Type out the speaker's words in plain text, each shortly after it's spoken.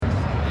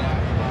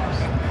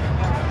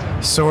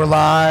So we're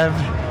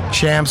live,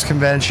 Champs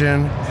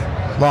Convention,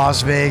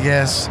 Las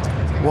Vegas.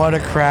 What a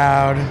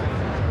crowd.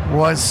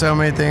 What so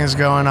many things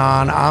going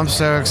on. I'm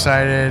so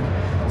excited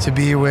to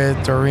be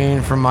with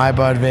Doreen from My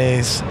Bud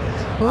Vase.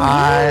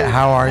 Hi,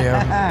 how are you?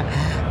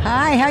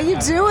 Hi, how you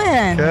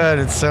doing? Good.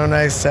 It's so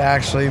nice to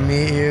actually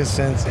meet you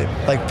since,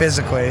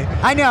 physically.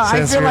 I know. I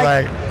Since feel we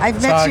like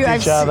I've met you.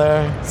 I've each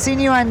other seen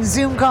you on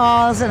Zoom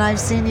calls, and I've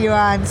seen you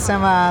on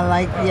some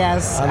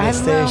yes. on the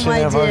Hello, station.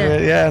 my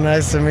dear. Yeah,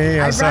 nice to meet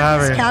you. I I'm so brought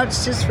this happy.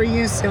 couch just for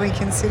you, so we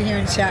can sit here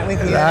and chat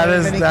with you.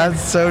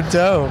 That's so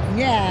dope.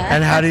 Yeah.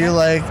 And how do you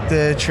like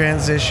the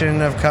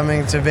transition of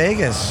coming to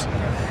Vegas?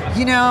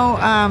 You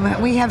know,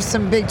 we have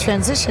some big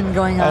transition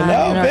going on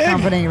in our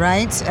company,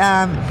 right?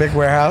 Big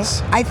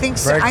warehouse. I think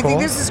so. Very I think cool.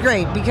 this is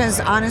great because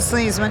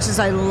honestly, as much as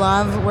I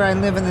love where I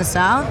live in the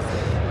South,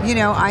 you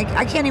know,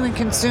 I can't even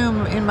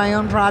consume in my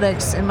own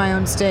products in my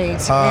own state.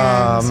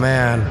 Oh,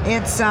 man.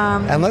 It's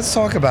And let's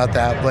talk about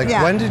that.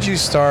 When did you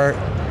start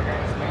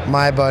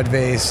My Bud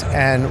Vase,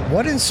 and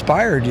what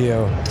inspired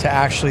you to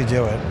actually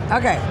do it?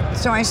 Okay,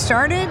 so I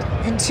started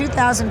in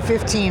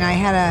 2015. I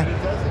had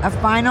a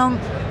final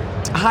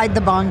hide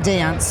the bong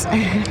dance,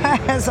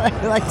 as I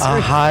like to refer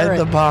Hide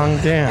the bong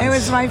dance. It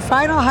was my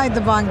final hide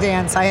the bong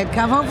dance. I had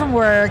come home from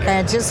work. I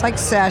had just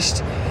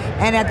seshed,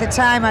 and at the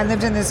time I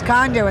lived in this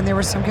condo, and there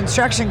was some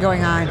construction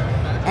going on.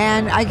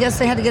 And I guess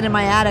they had to get in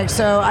my attic,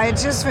 so I had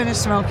just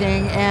finished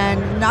smoking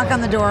and knock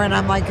on the door, and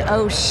I'm like,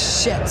 oh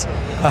shit.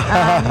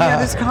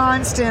 This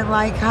constant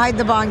hide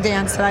the bong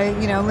dance that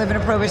I live in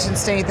a prohibition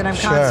state that I'm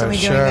constantly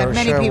doing that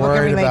many people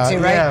can relate to,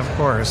 right? Yeah, of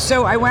course.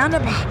 So I wound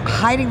up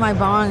hiding my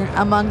bong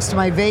amongst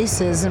my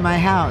vases in my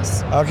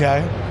house. Okay.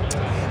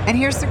 And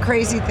here's the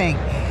crazy thing.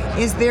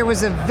 Is there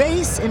was a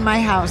vase in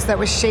my house that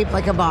was shaped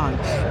like a bong.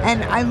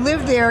 And I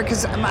lived there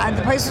because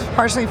the place was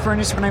partially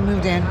furnished when I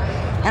moved in.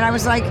 And I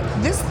was like,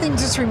 this thing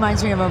just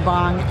reminds me of a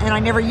bong. And I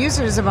never used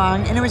it as a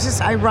bong. And it was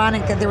just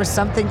ironic that there was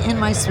something in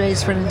my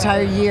space for an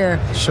entire year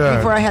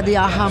before I had the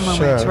aha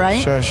moment,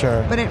 right?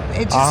 Sure. But it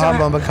just aha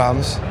moment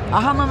comes.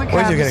 Aha moment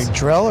comes. What did you get, a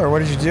drill, or what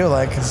did you do?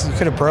 'Cause you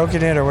could have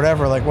broken it or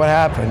whatever. What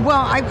happened?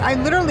 Well, I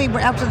literally,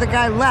 after the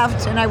guy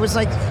left, and I was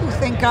like,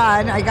 thank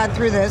God I got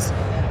through this.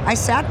 I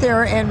sat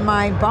there and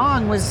my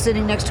bong was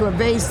sitting next to a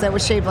vase that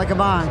was shaped like a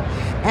bong.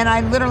 And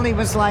I literally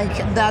was like,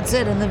 that's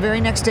it. And the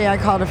very next day I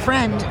called a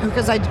friend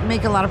because I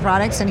make a lot of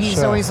products, and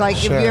he's always like,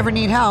 if you ever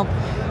need help,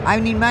 I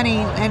need money.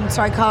 And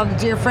so I called a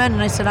dear friend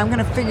and I said, I'm going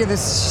to figure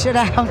this shit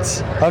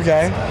out.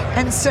 Okay.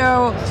 And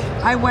so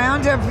I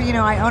wound up,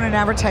 I own an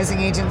advertising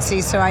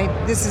agency, so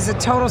this is a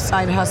total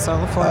side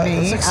hustle for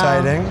me. That's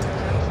exciting.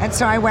 And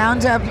so I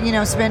wound up,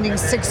 spending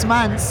 6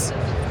 months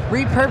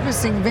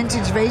repurposing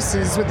vintage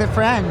vases with a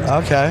friend.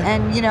 Okay.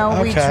 And,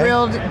 we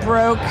drilled,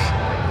 broke,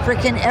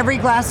 freaking every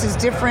glass is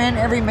different,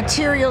 every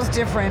material's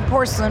different.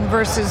 Porcelain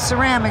versus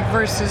ceramic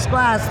versus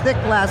glass, thick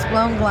glass,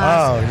 blown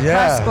glass,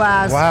 pressed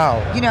glass.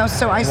 Wow.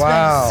 So I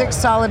spent 6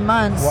 solid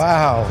months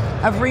Wow.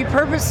 of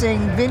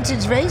repurposing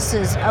vintage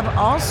vases of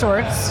all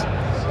sorts,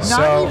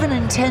 not even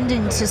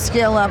intending to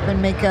scale up and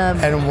make a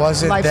And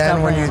was it lifestyle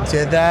then when brand. you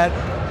did that,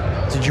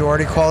 did you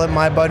already call it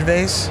My Bud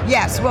Vase?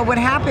 Yes. Well, what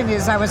happened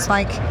is I was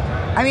like,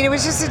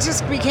 it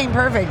just became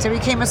perfect. It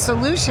became a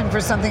solution for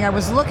something I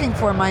was looking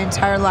for my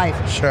entire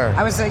life. Sure.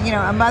 I was a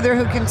mother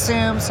who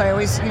consumes, so I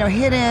always,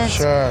 hit it.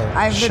 Sure.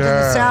 I've lived in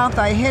the South,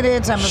 I hit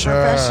it. I'm a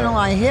professional,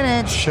 I hit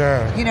it.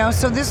 Sure.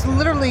 So this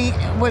literally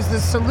was the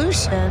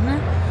solution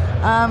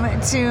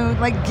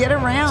to get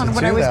around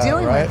what I was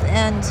dealing with.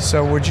 And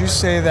so would you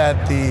say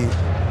that the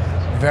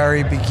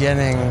very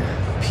beginning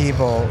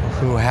people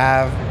who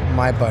have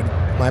My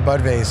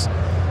Bud Vase,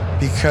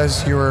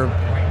 because you were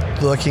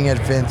looking at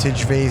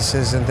vintage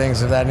vases and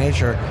things of that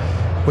nature,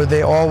 were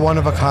they all one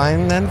of a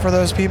kind then for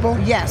those people?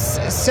 Yes.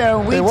 So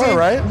we They were, did,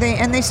 right?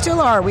 And they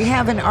still are. We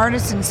have an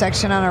artisan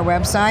section on our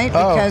website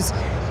because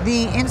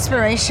the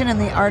inspiration and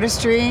the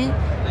artistry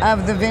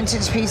of the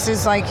vintage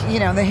pieces,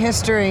 the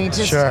history,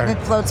 just it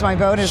floats my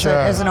boat as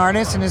an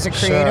artist and as a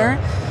creator.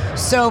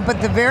 So,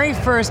 but the very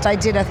first, I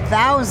did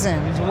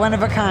 1,000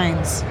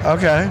 one-of-a-kinds.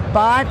 Okay.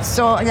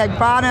 I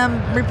bought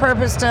them,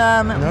 repurposed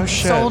them, No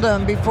shit. sold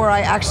them before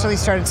I actually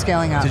started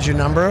scaling up. Did you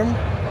number them?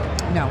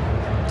 No,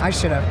 I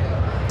should have.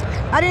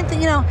 I didn't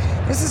think,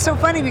 this is so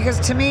funny because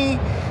to me,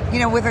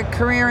 with a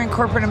career in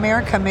corporate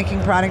America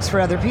making products for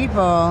other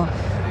people,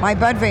 My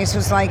Bud Vase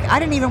was I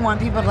didn't even want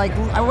people to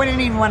I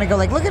wouldn't even want to go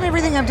look at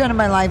everything I've done in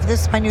my life.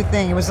 This is my new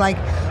thing. It was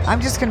I'm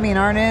just going to be an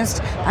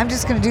artist. I'm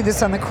just going to do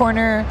this on the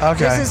corner.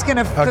 Okay. This is going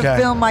to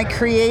fulfill my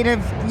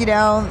creative,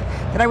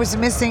 that I was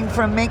missing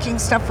from making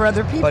stuff for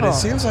other people. But it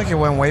seems like it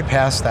went way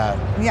past that.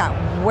 Yeah,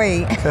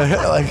 way.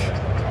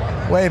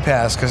 Way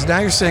past, because now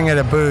you're sitting at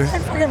a booth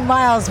Freaking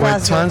miles with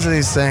past tons of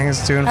these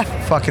things, doing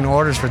fucking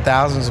orders for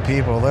thousands of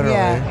people, literally.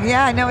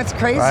 Yeah, I know, it's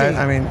crazy.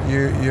 Right?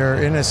 You're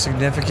in a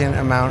significant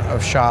amount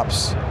of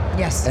shops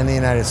Yes. in the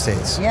United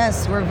States.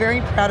 Yes, we're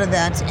very proud of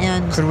that.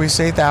 And Could we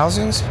say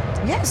thousands?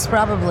 yes,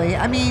 probably.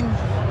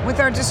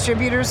 With our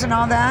distributors and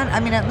all that,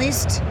 at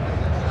least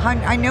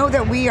I know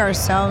that we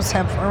ourselves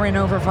are in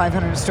over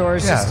 500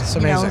 stores. Yeah, just, it's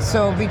amazing.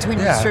 So between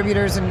Yeah.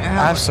 distributors and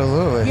how,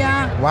 Absolutely.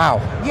 Yeah.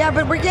 Wow. Yeah,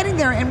 but we're getting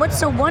there. And what's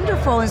so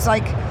wonderful is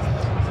like,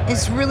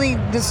 it's really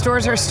the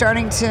stores are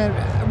starting to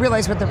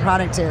realize what the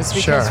product is,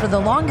 because Sure. for the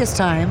longest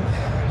time,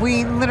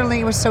 we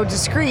literally was so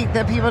discreet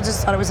that people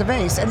just thought it was a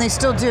vase, and they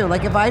still do.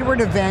 Like if I were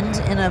to vend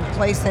in a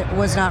place that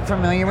was not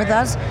familiar with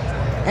us,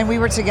 and we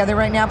were together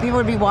right now, people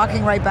would be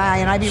walking right by,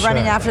 and I'd be Sure.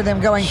 running after them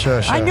going,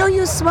 Sure. I know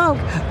you smoke.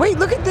 Wait,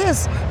 look at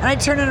this. And I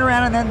turn it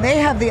around, and then they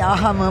have the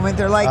aha moment.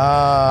 They're like,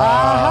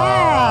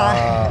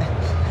 aha.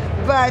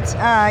 But,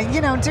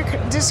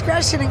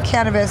 discretion in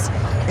cannabis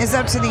is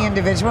up to the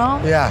individual.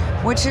 Yeah.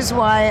 Which is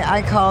why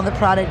I call the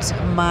product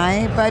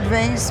my bud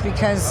vase,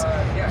 because,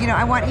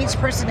 I want each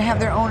person to have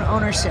their own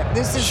ownership.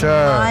 This is Sure.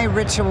 my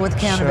ritual with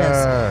cannabis.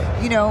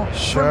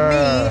 Sure. For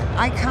me,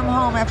 I come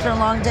home after a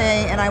long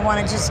day and I want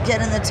to just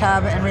get in the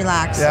tub and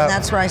relax. Yep. And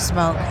that's where I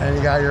smoke. And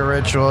you got your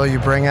ritual. You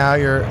bring out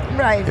your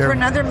Right. your- For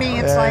another me,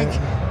 it's Yeah. like,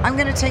 I'm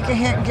going to take a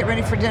hit and get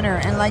ready for dinner.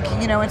 And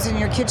it's in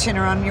your kitchen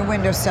or on your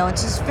windowsill. It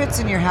just fits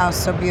in your house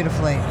so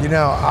beautifully.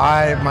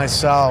 I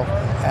myself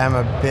am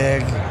a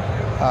big,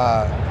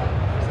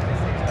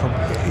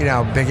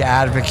 big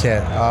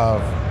advocate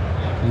of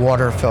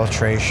water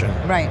filtration.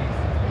 Right.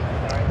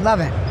 Love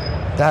it.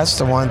 That's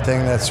the one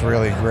thing that's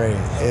really great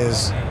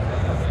is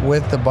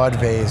with the bud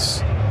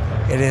vase,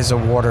 it is a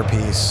water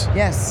piece.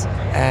 Yes.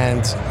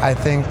 And I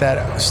think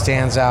that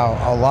stands out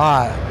a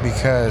lot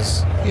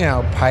because,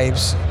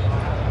 pipes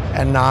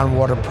and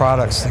non-water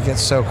products, they get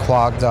so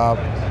clogged up,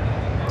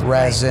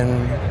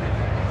 resin,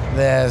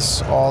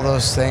 all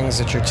those things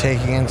that you're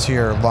taking into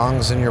your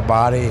lungs and your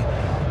body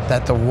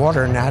that the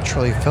water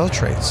naturally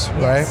filtrates,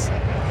 Yes.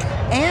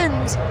 right?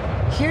 And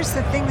here's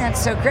the thing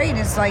that's so great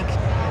is like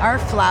our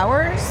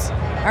flowers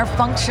are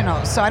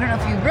functional. So I don't know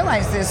if you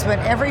realize this, but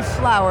every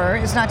flower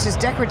is not just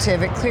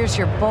decorative, it clears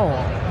your bowl.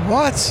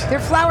 What? They're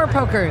flower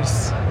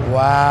pokers.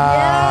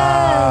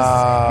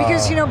 Wow.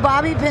 Yes. Because,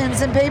 bobby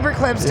pins and paper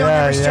clips don't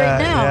ever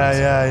straighten out.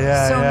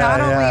 Yeah. So not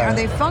only are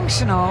they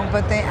functional,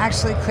 but they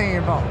actually clear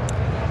your bowl.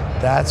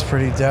 That's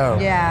pretty dope.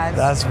 Yeah.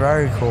 That's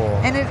very cool.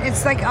 And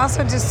it's like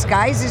also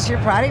disguises your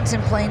product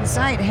in plain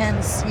sight.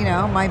 Hence,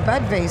 my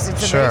bud vase.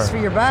 It's a Sure. vase for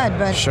your bud,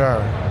 but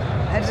Sure.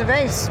 it's a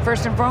vase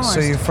first and foremost.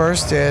 So you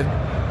first did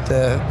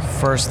the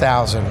first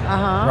 1,000,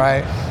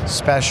 right?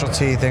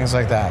 Specialty, things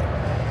like that.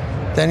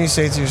 Then you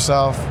say to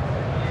yourself,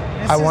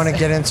 I want to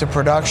get into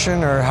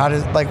production, or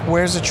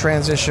where's the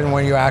transition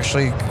when you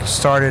actually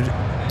started,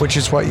 which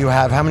is what you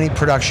have? How many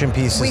production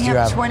pieces do you have? We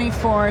have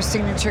 24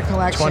 signature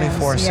collections.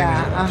 24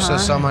 signature. So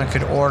someone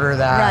could order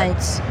that.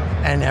 Right.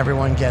 And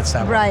everyone gets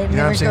that. Right. You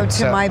know And then what we I'm go to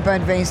saying?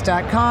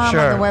 mybudvase.com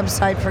Sure. on the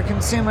website for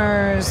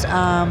consumers,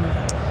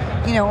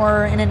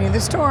 or in any of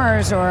the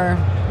stores, or,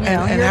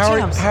 And here at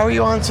Champs. how are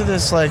you onto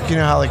this,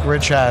 how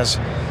Rich has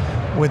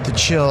with the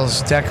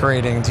chills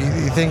decorating? Do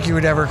you think you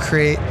would ever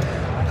create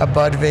a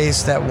bud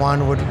vase that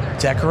one would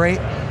decorate?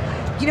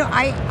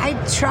 I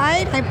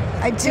tried.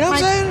 I dipped You know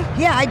what I'm saying?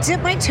 Yeah, I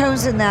dipped my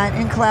toes in that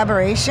in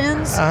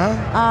collaborations.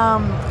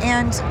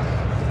 And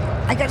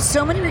I got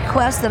so many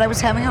requests that I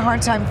was having a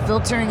hard time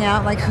filtering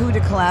out who to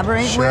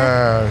collaborate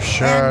with.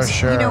 Sure.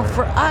 And,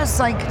 for us,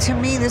 to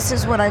me, this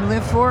is what I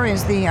live for,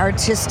 is the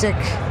artistic,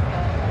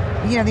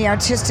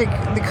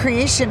 the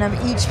creation of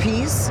each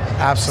piece.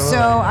 Absolutely.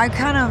 So I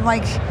kind of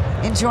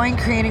enjoying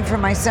creating for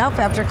myself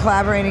after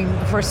collaborating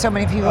for so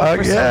many people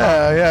for so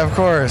long. Yeah, of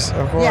course.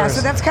 Yeah,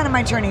 so that's kind of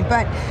my journey.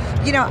 But,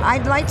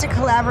 I'd like to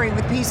collaborate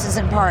with pieces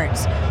and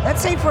parts.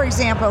 Let's say, for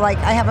example, I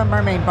have a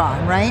mermaid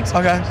bong, right?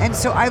 Okay. And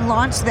so I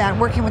launched that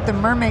working with the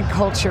mermaid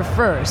culture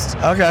first.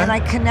 Okay. And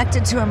I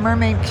connected to a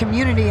mermaid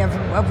community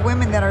of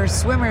women that are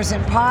swimmers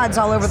in pods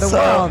all over the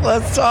world.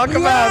 Let's talk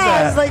about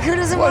that. Yes, who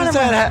doesn't What want is to...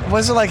 that?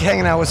 What's it like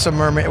hanging out with some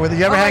mermaid?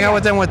 You ever hang out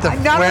with them with the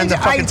wearing the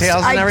fucking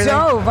tails and everything?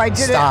 I dove. I did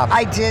Stop. it.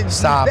 I did.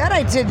 Stop. You bet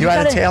I did. You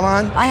had a tail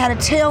on? I had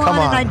a tail Come on,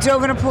 and on. I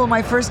dove in a pool.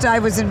 My first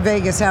dive was in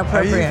Vegas. How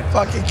Are you appropriate.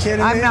 fucking kidding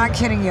me? I'm not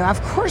kidding you.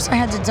 Of course I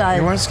had to dive.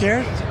 You weren't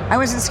scared? I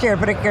wasn't scared,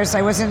 but of course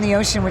I was in the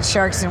ocean with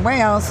sharks and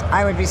whales.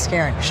 I would be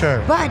scared.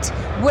 Sure. But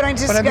what I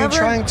discovered... But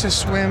trying to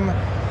swim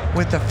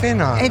with the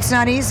fin on. It's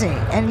not easy.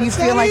 And you It's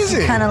feel not you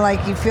easy. kind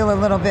of you feel a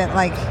little bit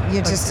like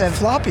you're just a...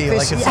 floppy.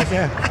 fish.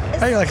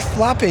 You're like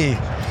floppy.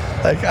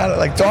 Like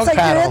dog it's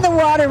paddle. You're in the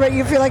water, but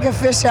you feel like a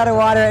fish out of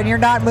water, and you're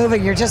not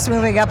moving. You're just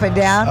moving up and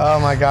down. Oh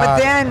my God! But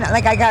then,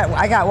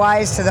 I got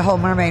wise to the whole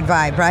mermaid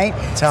vibe, right?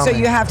 Tell me.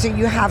 You have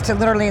to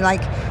literally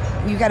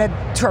you got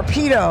to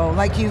torpedo,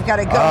 you've got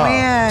to go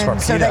in torpedo.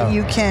 so that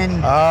you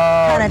can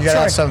kind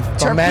of some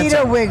torpedo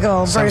momentum.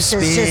 wiggle Some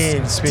versus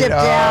speed. just dip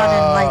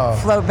down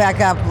and float back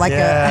up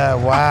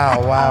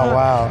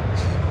wow.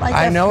 like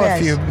I know a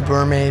fish. few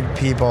mermaid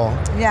people.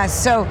 Yeah,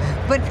 so,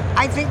 but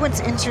I think what's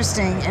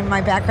interesting, and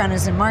my background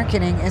is in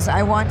marketing, is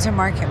I want to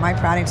market my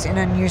products in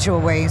unusual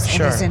ways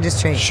in this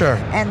industry. Sure.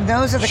 And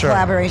those are the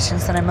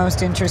collaborations that I'm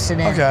most interested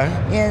in. Okay.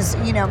 Is,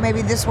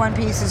 maybe this one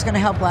piece is going to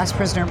help Last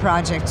Prisoner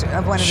Project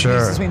of one of the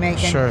pieces we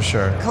make. And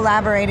Sure.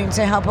 collaborating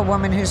to help a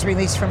woman who's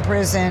released from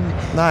prison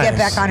get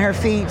back on her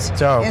feet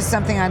is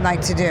something I'd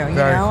like to do.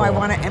 Very cool. I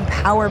want to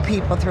empower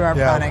people through our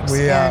products.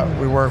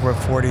 We work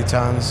with 40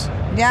 Tons.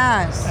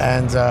 Yes.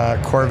 And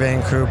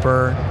Corvain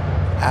Cooper,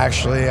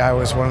 actually, I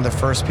was one of the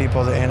first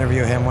people to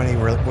interview him when he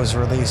was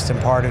released and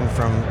pardoned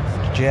from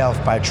jail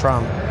by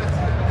Trump.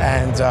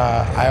 And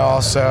I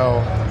also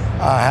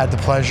had the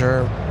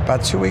pleasure,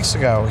 about 2 weeks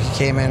ago, he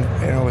came in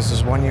and it was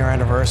his 1 year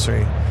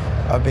anniversary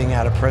of being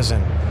out of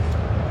prison.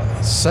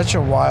 It's such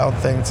a wild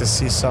thing to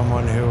see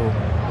someone who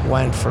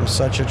went from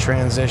such a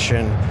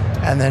transition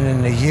and then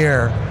in a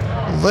year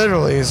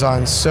literally is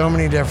on so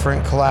many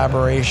different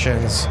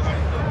collaborations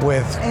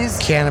with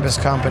cannabis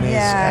companies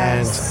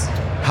and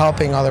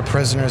helping other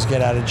prisoners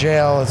get out of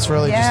jail. It's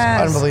really just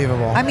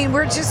unbelievable. I mean,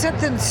 we're just at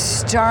the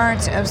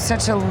start of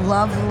such a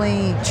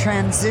lovely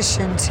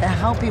transition to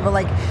help people.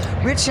 Like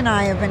Rich and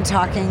I have been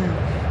talking,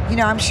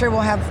 I'm sure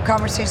we'll have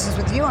conversations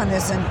with you on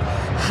this, and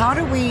how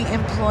do we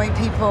employ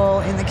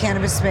people in the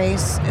cannabis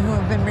space who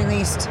have been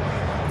released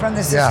from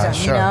the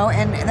system,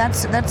 and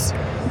that's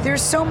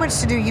there's so much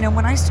to do.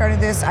 When I started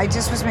this, I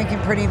just was making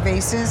pretty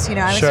vases,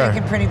 I was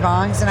making pretty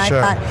bongs, and I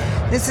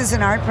thought this is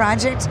an art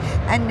project,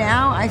 and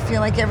now I feel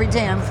like every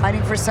day I'm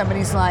fighting for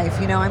somebody's life.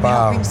 I'm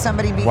helping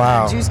somebody be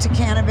introduced to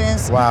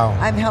cannabis.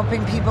 I'm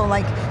helping people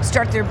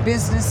start their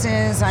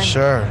businesses.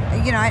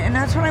 And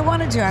that's what I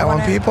want to do. And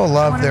when people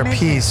love their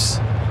piece,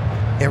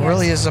 it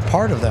really is a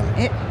part of them.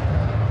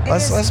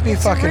 Let's be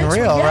fucking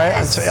real,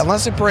 right?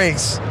 Unless it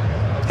breaks,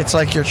 it's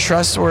like your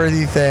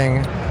trustworthy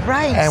thing.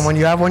 Right. And when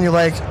you have one you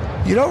like,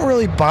 you don't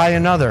really buy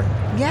another.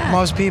 Yeah.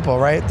 Most people,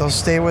 right? They'll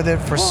stay with it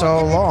for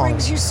so long. It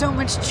brings you so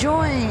much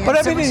joy.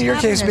 But I mean, in your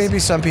case, maybe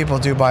some people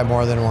do buy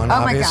more than one.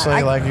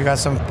 Obviously, like you got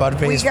some bud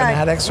face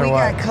fanatics or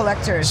what? We got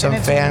collectors. Some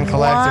fan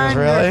collectors,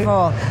 really?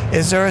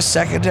 Is there a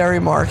secondary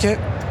market?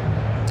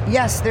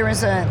 Yes, there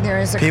is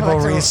a people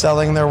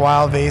reselling their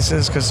wild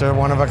vases because they're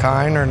one of a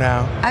kind, or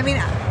no? I mean,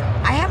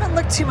 I haven't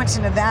looked too much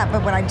into that,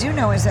 but what I do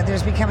know is that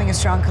there's becoming a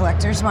strong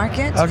collector's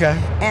market.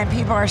 Okay. And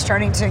people are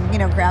starting to,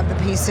 grab the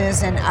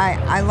pieces, and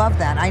I love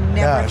that. I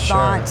never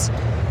thought,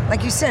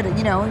 like you said,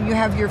 you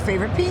have your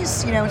favorite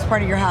piece, it's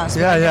part of your house.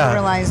 But I never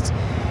realized,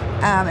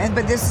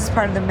 but this is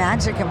part of the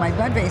magic of my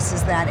bud vase,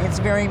 is that it's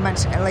very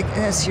much like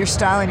it's your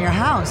style in your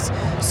house.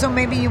 So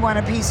maybe you want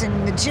a piece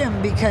in the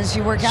gym because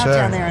you work out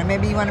down there, and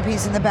maybe you want a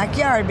piece in the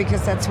backyard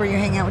because that's where you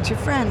hang out with your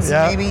friends.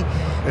 And maybe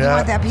you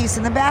want that piece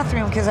in the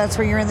bathroom because that's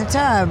where you're in the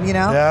tub,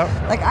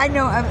 Like I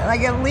know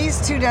at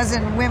least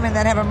 24 women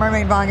that have a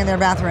mermaid bong in their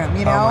bathroom, Oh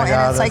my God,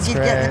 and it's like you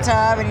get in the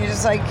tub and you're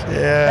just like,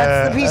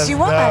 that's the piece you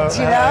want, dope.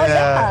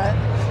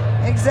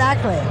 Yeah,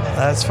 exactly.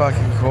 That's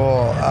fucking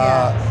cool.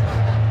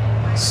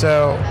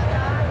 So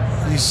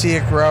you see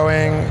it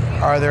growing.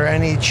 Are there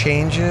any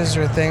changes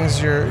or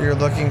things you're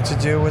looking to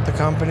do with the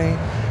company?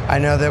 I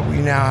know that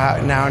we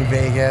now in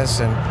Vegas,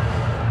 and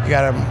you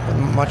got a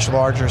much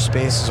larger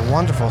space. It's a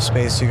wonderful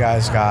space you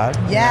guys got.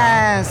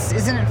 Yes.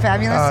 Isn't it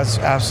fabulous? Oh, it's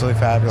absolutely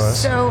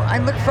fabulous. So I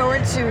look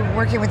forward to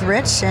working with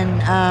Rich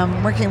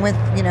and working with,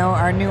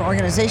 our new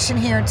organization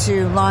here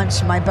to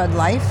launch My Bud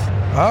Life.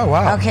 Oh,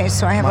 wow. Okay,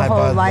 so I have My a whole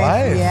Bud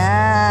life.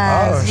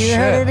 Yes. You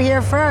heard it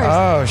here first.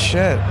 Oh,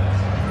 shit.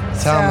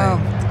 Tell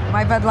me.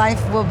 My Bud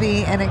Life will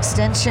be an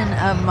extension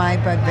of My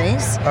Bud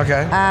Vase.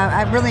 Okay.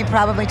 I really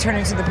probably turn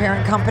into the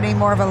parent company,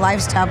 more of a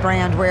lifestyle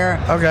brand where,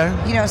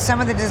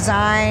 some of the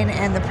design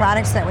and the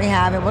products that we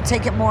have, it will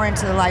take it more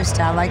into the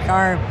lifestyle. Like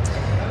our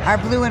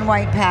blue and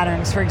white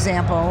patterns, for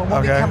example,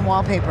 will become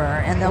wallpaper,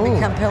 and they'll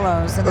become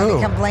pillows, and they'll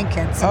become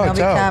blankets, and they'll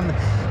become,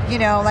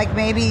 like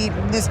maybe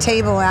this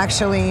table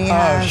actually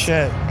has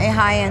a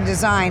high-end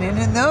design. And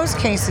in those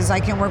cases, I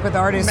can work with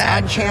artists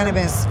on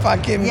cannabis.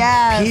 Fucking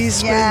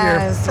piece with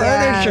your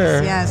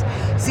furniture. Yes.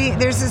 See,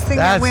 there's this thing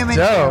that women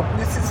do.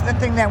 This is the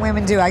thing that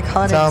women do. I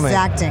call it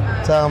exacting.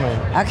 Tell me.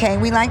 Okay,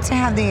 we like to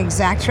have the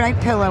exact right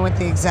pillow with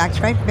the exact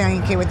right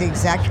blanket, with the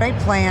exact right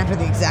plant, with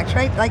the exact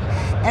right,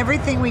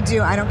 everything we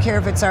do. I don't care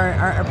if it's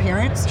our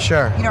appearance.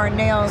 Sure. Our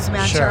nails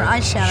match our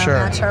eyeshadow,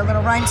 match our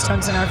little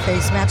rhinestones in our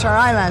face, match our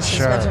eyelashes.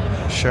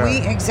 Sure. We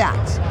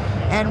exact.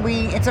 And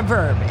it's a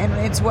verb, and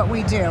it's what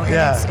we do.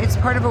 And it's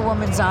part of a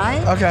woman's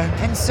eye. Okay.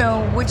 And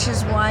so, which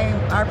is why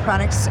our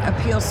products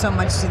appeal so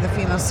much to the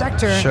female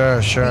sector. Sure.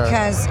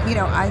 Because,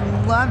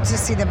 I love to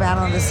see the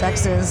battle of the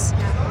sexes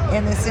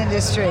in this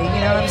industry. You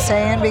know what I'm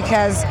saying?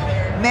 Because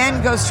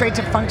men go straight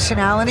to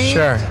functionality.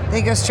 Sure.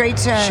 They go straight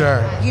to,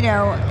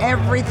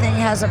 everything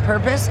has a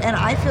purpose. And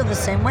I feel the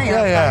same way.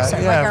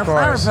 Our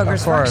flower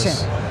pokers function.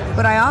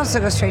 But I also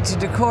go straight to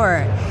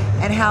decor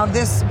and how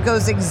this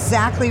goes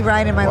exactly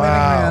right in my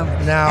living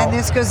room. Now, and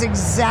this goes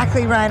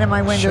exactly right in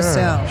my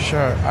windowsill.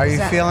 Sure. Are you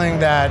feeling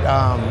that,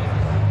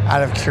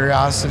 out of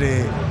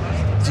curiosity,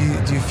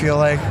 do you feel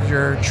like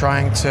you're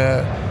trying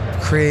to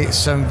create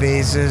some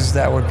vases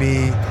that would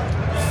be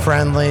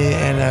friendly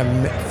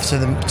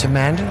to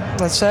men,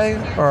 let's say,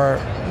 or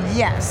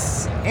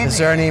Yes. is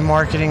there any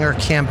marketing or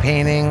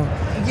campaigning,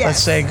 Yes. let's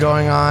say,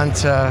 going on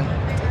to?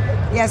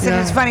 Yes, and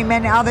Yeah. it's funny,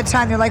 men all the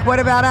time, they're like, what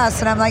about us?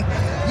 And I'm like,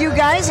 you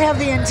guys have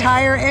the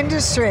entire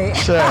industry.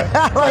 Sure.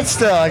 But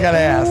still, I gotta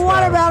ask.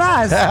 What though. about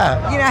us?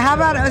 Yeah. You know, how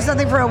about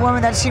something for a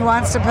woman that she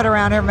wants to put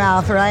around her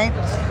mouth, right?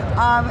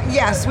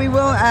 Yes, we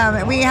will.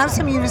 We have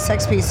some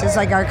unisex pieces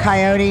like our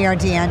Coyote, our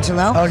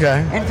D'Angelo.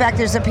 Okay. In fact,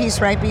 there's a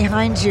piece right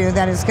behind you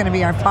that is going to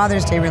be our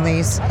Father's Day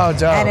release. Oh,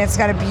 dope. And it's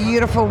got a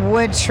beautiful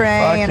wood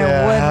tray Fuck and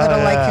yeah, a wood hell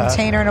little yeah.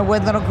 container and a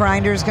wood little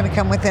grinder is going to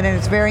come with it, and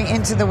it's very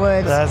into the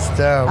woods. That's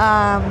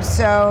dope.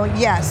 So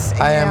yes,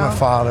 I you am know. a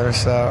father,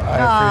 so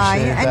I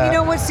appreciate that. And you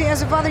know what? See,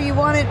 as a father, you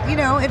want it. You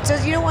know, it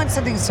does. You don't want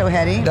something so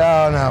heady. No,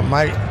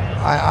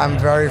 I'm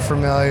very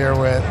familiar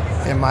with,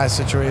 in my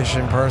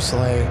situation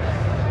personally,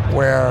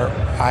 where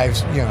I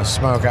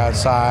smoke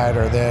outside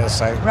or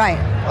this. Right.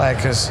 Like,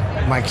 because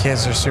my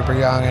kids are super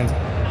young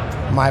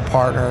and my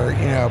partner,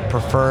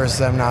 prefers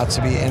them not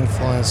to be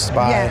influenced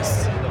by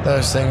Yes.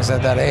 those things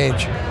at that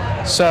age.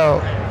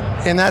 So,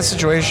 in that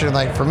situation,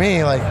 like for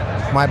me, like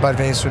my bud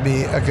vase would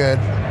be a good,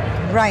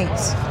 Right.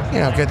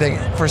 good thing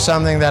for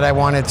something that I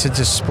wanted to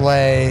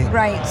display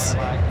Right.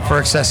 for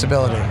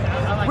accessibility.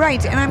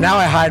 Right. And I'm Now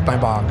I hide my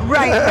bong.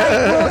 Right.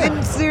 Well,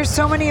 and there's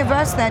so many of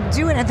us that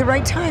do it at the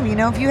right time. You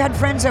know, if you had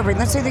friends over,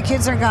 let's say the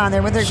kids are gone,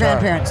 they're with their Sure.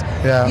 grandparents.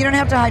 Yeah. You don't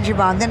have to hide your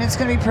bong. Then it's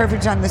going to be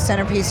perfect on the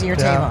centerpiece of your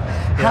table.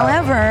 Yeah.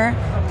 However,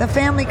 the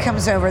family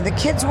comes over, the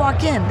kids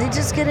walk in, they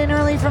just get in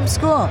early from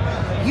school.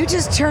 You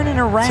just turn it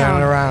around.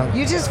 Turn it around.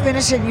 You just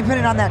finish it and you put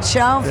it on that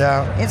shelf.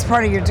 Yeah. It's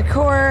part of your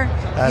decor.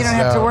 That's you don't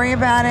have to dope. worry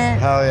about it.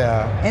 Hell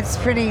yeah. It's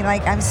pretty,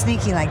 like, I'm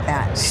sneaky like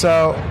that.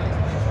 So,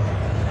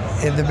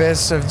 in the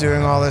midst of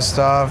doing all this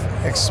stuff,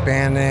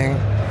 expanding,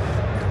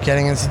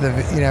 getting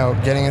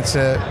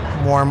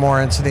into more and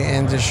more into the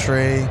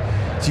industry,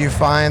 do you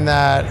find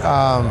that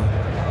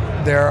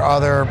there are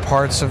other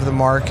parts of the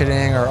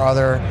marketing or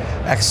other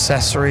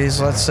accessories,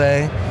 let's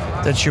say,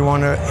 that you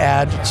want to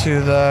add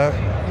to the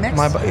Mix?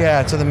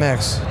 to the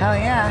mix? Hell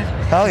yeah.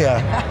 Hell yeah.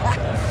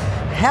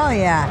 Hell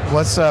yeah.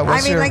 What's I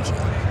mean, your like,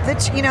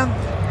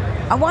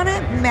 I want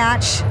to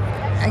match.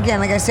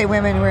 Again, like I say,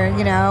 women, we're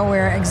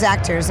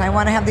exactors. I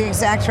want to have the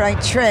exact right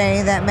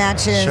tray that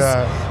matches.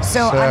 Sure,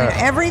 So I sure. mean,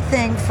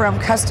 everything from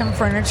custom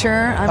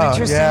furniture I'm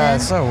interested yeah, in.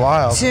 it's so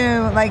wild.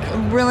 To like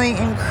really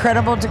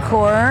incredible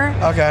decor.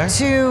 Okay.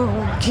 To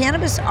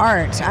cannabis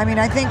art. I mean,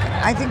 I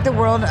think the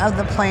world of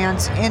the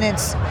plant in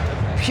its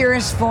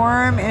purest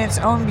form, in its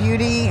own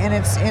beauty, and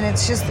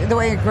it's just the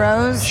way it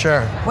grows.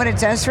 Sure. What it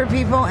does for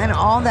people, and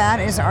all that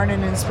is art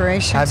and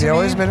inspiration. Have to you me.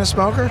 always been a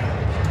smoker?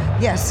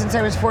 Yes, since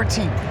I was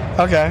 14.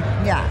 Okay.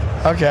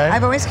 Yeah. Okay.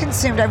 I've always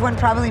consumed. I've won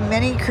probably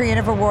many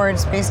creative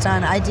awards based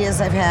on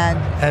ideas I've had.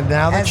 And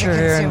now that as a you're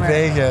here in consumer.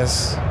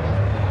 Vegas,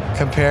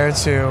 compared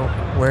to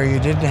where you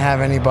didn't have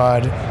any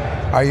bud,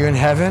 are you in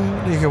heaven?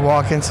 You can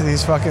walk into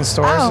these fucking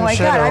stores Oh and my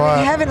shit, God, or I'm what?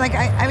 in heaven. Like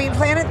I mean,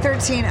 Planet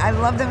 13. I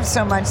love them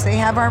so much. They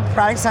have our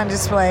products on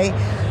display.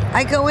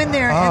 I go in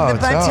there Oh, and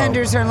the bud dope.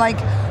 tenders are like,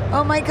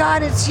 "Oh my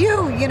God, it's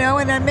you!"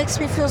 And it makes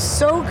me feel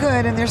so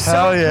good. And they're so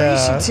Hell yeah.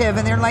 appreciative.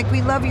 And they're like,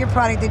 "We love your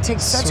product. They take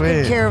such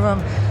good Sweet. care of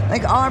them.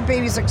 Like all our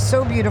babies look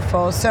so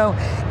beautiful." So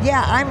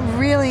yeah, I'm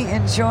really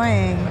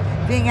enjoying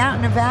being out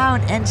and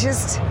about and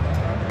just.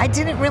 I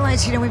didn't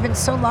realize, we've been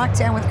so locked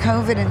down with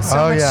COVID and so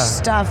Oh, much yeah.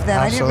 stuff that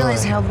I didn't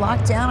realize how Absolutely.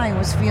 locked down I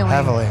was feeling.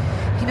 Heavily.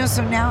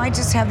 So now I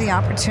just have the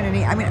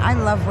opportunity. I mean, I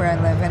love where I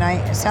live,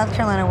 and South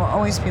Carolina will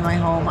always be my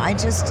home. I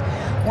just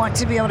want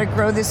to be able to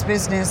grow this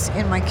business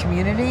in my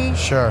community.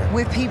 Sure.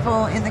 With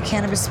people in the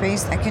cannabis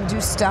space that can do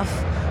stuff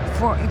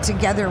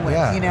together with,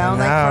 Yeah. and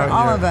like now for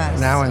all you're- of us.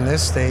 Now in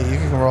this state, you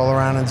can roll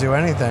around and do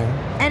anything.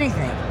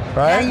 Anything.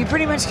 Right? Yeah, you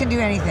pretty much can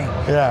do anything.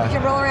 Yeah. You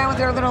can roll around with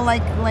our little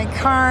like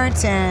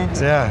cart and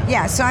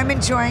Yeah. So I'm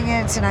enjoying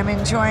it, and I'm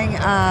enjoying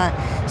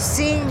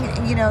seeing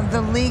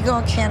the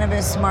legal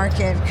cannabis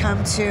market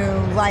come to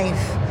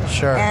life.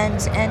 Sure. And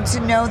to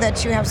know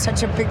that you have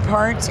such a big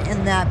part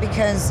in that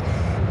because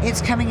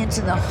it's coming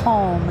into the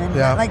home and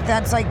Yeah.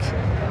 that's like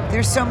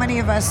there's so many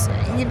of us,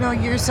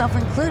 yourself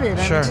included.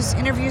 I Sure. mean, just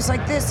interviews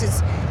like this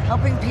is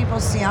helping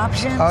people see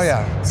options. Oh,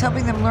 yeah. It's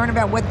helping them learn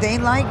about what they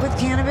like with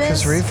cannabis.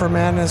 Because reefer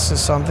madness is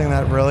something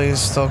that really is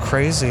still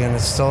crazy and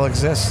it still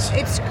exists.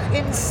 It's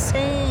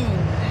insane.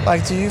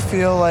 Like, do you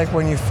feel like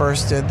when you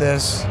first did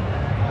this,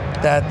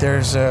 that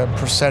there's a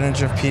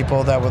percentage of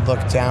people that would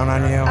look down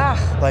on you?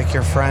 Ugh. Like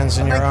your friends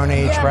in your own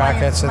age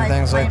brackets and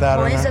things like that?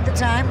 My or employees not? at the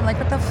time, like,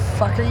 what the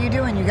fuck are you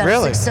doing? You got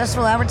Really? a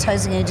successful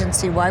advertising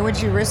agency. Why would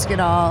you risk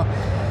it all?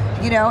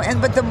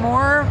 But the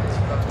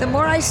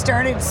more I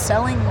started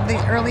selling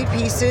the early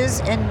pieces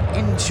and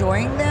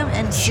enjoying them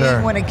and seeing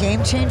Sure. what a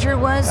game changer it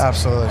was.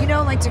 Absolutely.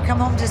 Like to come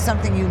home to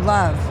something you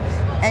love.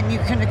 And you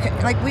can,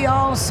 like, we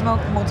all smoke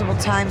multiple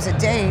times a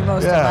day,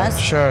 most of Yeah, us.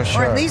 sure.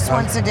 Or at least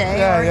once a day,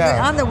 yeah, or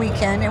yeah. on the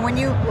weekend. And when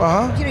you,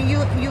 Uh-huh.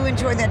 you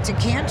enjoy that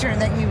decanter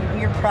that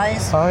your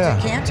prized Oh, yeah.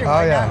 decanter. Oh,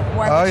 Why yeah. not?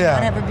 Why Oh, would you yeah.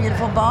 not have a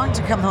beautiful bong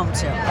to come home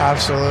to?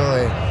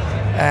 Absolutely.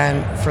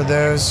 And for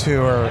those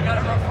who are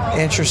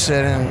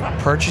interested in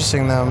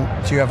purchasing them,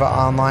 do you have an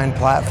online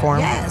platform?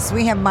 Yes,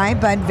 we have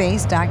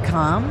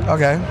mybudvase.com.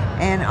 Okay.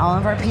 And all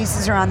of our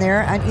pieces are on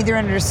there, either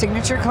under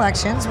Signature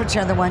Collections, which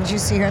are the ones you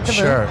see here at the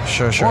booth.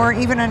 Sure. Or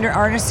even under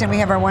Artisan, we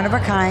have our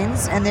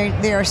one-of-a-kinds, and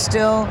they are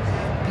still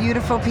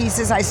beautiful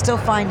pieces. I still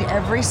find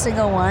every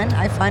single one.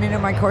 I find it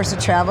in my course of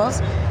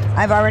travels.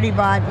 I've already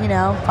bought,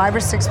 5 or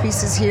 6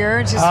 pieces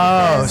here.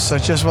 So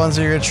just ones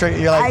that you're gonna trick.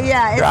 You're like,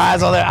 your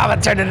eyes on there. I'm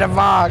gonna turn it into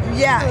Vogue.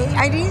 Yeah,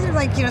 I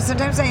either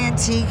sometimes I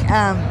antique.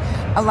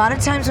 A lot of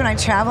times when I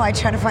travel, I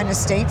try to find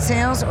estate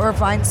sales or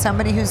find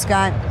somebody who's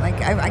got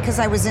because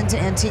I was into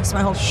antiques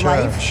my whole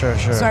life. Sure.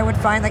 So I would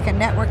find like a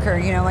networker.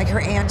 Like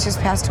her aunt just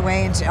passed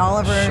away, and all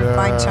of her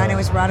fine china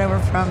was brought over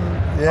from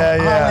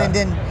Holland,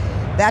 and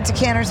that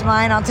decanter's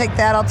mine. I'll take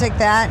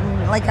that.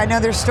 And I know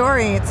their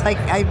story. It's like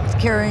I'm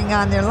carrying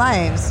on their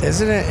lives.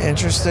 Isn't it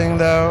interesting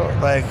though?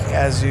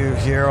 As you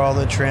hear all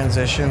the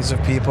transitions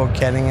of people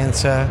getting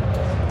into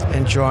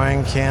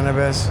enjoying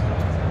cannabis.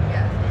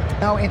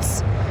 Oh,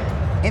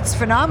 it's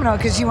phenomenal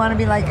because you want to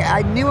be like,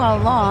 I knew all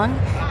along,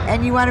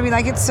 and you want to be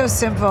like, it's so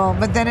simple,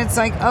 but then it's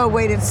like, oh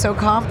wait, it's so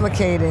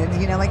complicated.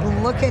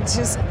 Look at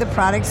just the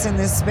products in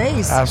this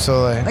space.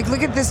 Absolutely.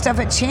 Look at this stuff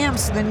at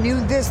Champs, the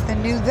new this, the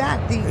new that.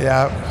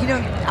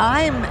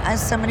 I'm,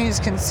 as somebody who's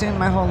consumed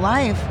my whole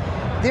life,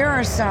 there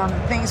are some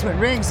things with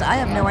rigs, I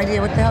have no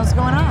idea what the hell's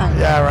going on.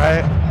 Yeah,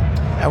 right.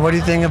 And what do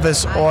you think of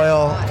this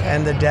oil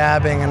and the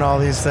dabbing and all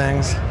these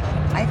things?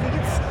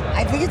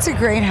 I think it's a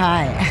great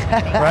high.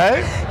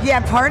 Right? Yeah,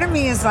 part of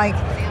me is like,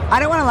 I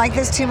don't want to like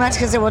this too much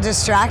because it will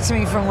distract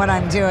me from what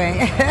I'm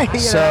doing.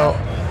 So,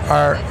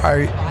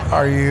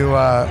 are you?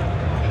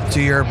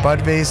 Do your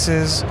bud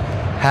vases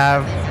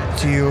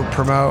do you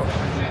promote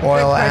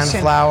oil and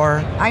flower?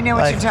 I know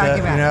what you're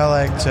talking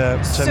about.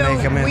 To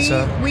make them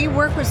into. We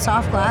work with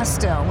soft glass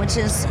still, which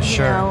is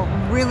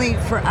really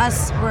for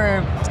us.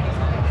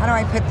 How do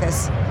I put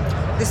this?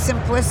 The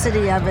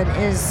simplicity of it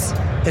is.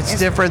 It's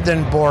different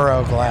than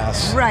Boro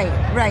glass. Right.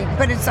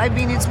 But it's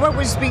what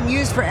was being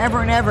used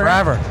forever and ever.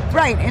 Forever.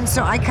 Right. And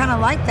so I kind of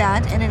like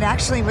that. And it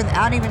actually,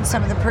 without even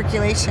some of the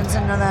percolations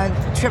and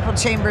the triple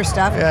chamber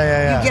stuff, you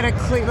get a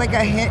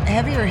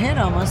heavier hit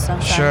almost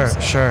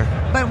sometimes. Sure.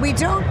 But we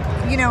don't,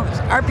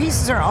 our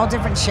pieces are all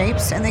different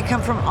shapes and they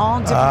come from all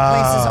different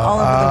places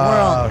all over the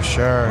world. Oh,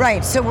 sure.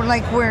 Right. So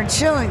where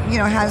Chill,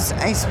 has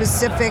a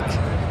specific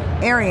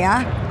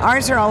area,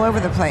 ours are all over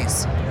the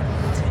place.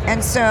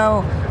 And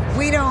so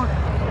we don't.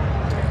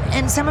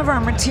 And some of our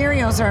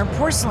materials are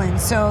porcelain,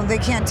 so they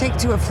can't take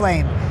to a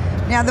flame.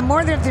 Now, the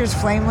more that there's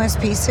flameless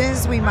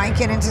pieces, we might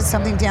get into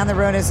something down the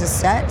road as a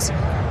set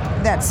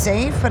that's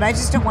safe, but I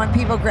just don't want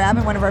people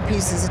grabbing one of our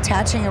pieces,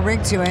 attaching a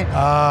rig to it,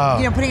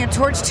 putting a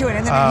torch to it,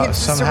 and then it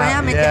hits the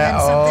ceramic and then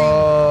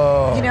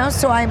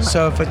something,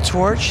 So if a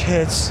torch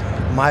hits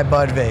my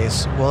bud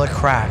vase, will it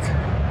crack?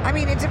 I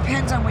mean, it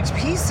depends on which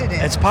piece it is.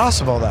 It's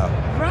possible, though.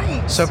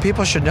 Right. So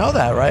people should know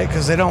that, right?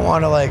 Because they don't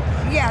want to,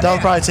 they'll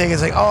probably take it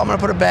as I'm going to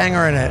put a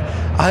banger in it.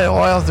 I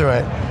oil through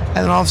it. And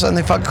then all of a sudden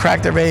they fucking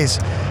crack their vase.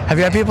 Have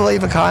you had people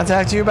even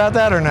contact you about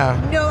that or no?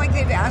 No,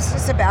 they've asked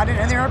us about it.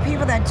 And there are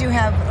people that do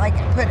have,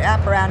 put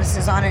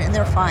apparatuses on it and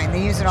they're fine.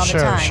 They use it all the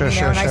time.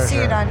 And I see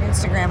it on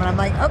Instagram and I'm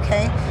like,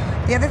 okay.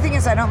 The other thing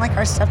is I don't like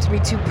our stuff to be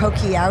too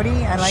pokey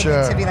outy. I like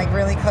it to be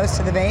really close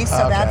to the base.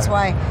 So that's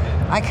why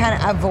I kind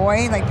of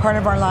avoid, part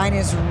of our line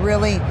is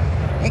really,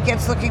 it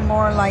gets looking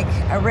more like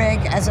a rig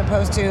as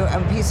opposed to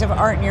a piece of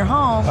art in your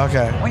home.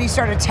 Okay. When you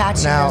start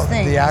attaching those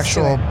things. Now, the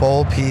actual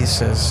bowl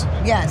pieces.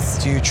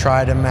 Yes. Do you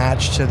try to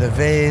match to the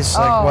vase?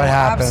 What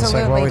happens?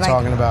 Absolutely. What are we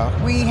talking about?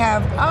 We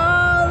have,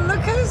 look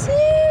who's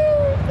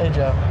here. Hey,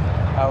 Joe.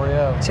 How are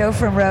you? Joe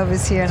from Rove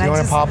is here, and I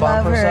just love her. You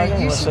want to pop on for a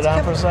second? You want to sit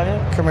down for a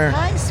second? Come here.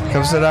 Hi, sweetheart.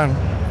 Come sit down.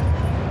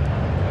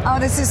 Oh,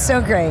 this is so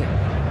great.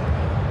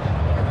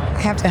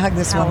 I have to hug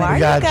this woman. We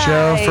got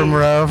Joe from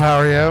Rove. How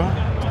are you?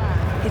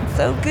 It's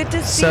so good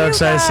to see you. So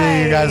excited to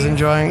see you guys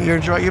enjoying.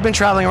 You've been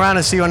traveling around.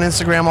 I see you on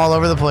Instagram all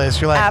over the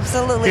place. You're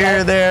absolutely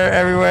here, there,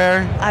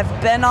 everywhere.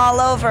 I've been all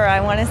over. I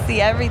want to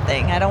see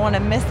everything. I don't want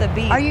to miss a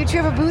beat. Do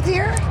you have a booth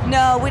here?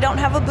 No, we don't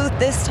have a booth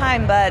this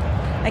time, but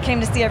I came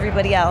to see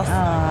everybody else.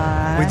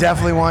 We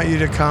definitely want you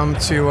to come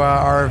to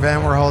our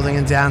event we're holding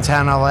in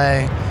downtown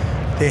LA,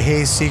 the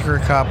Haze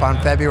Secret Cup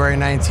on February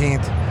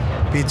 19th.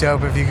 Be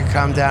dope if you could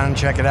come down and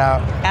check it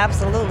out.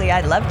 Absolutely,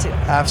 I'd love to.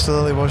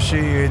 Absolutely, we'll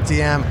shoot you a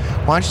DM.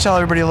 Why don't you tell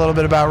everybody a little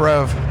bit about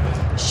Rove?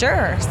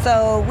 Sure.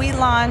 So we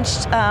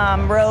launched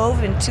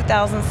Rove in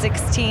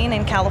 2016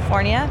 in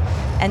California,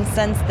 and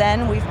since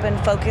then we've been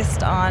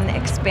focused on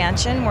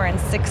expansion. We're in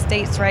 6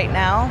 states right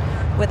now,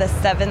 with a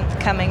 7th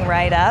coming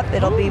right up.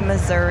 It'll be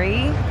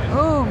Missouri.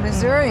 Oh,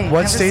 Missouri.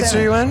 What states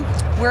are you in?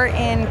 We're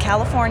in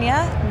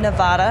California,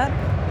 Nevada,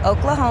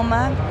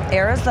 Oklahoma,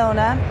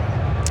 Arizona,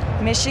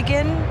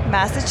 Michigan,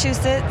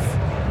 Massachusetts,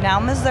 now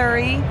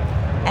Missouri,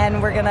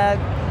 and we're gonna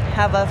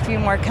have a few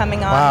more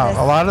coming on. Wow,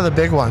 a lot of the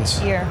big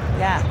ones. Year,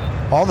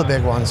 yeah. All the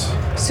big ones.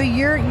 So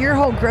your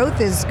whole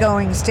growth is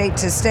going state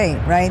to state,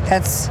 right?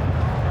 That's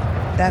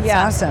That's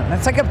Yeah. awesome.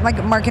 That's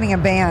like marketing a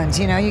band.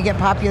 You know, you get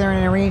popular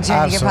in a region,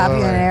 you get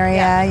popular in an area,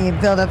 Yeah. you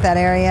build up that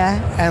area.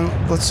 And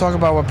let's talk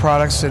about what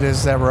products it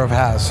is that Rove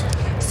has.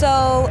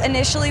 So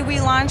initially we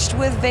launched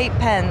with vape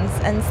pens,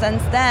 and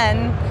since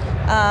then,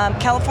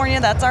 California,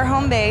 that's our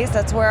home base,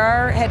 that's where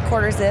our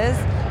headquarters is,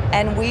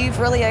 and we've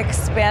really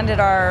expanded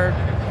our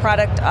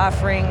product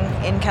offering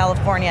in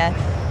California,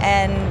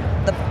 and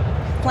the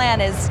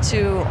plan is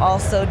to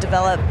also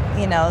develop,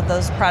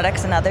 those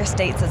products in other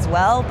states as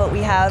well, but we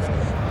have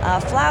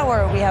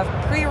flour, we have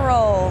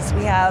pre-rolls,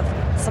 we have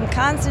some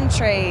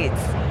concentrates,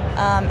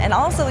 and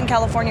also in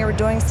California, we're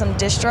doing some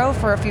distro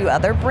for a few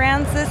other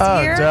brands this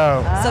year.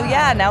 Dope. So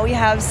yeah, now we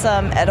have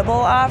some edible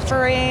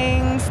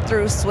offerings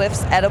through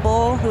Swift's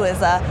Edible, who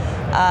is a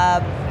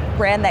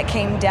brand that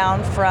came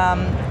down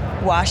from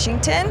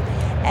Washington,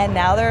 and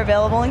now they're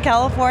available in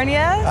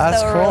California.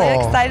 That's so we're really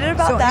cool. excited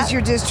about So that. is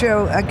your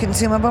distro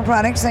consumable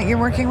products that you're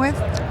working with?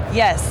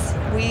 Yes,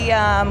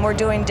 we're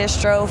doing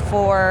distro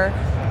for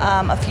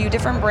a few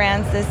different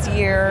brands this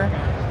year.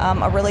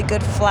 A really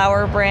good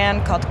flower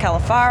brand called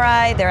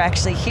Califari. They're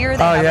actually here.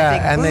 They have a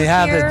big and they booth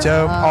have here. the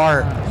dope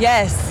art.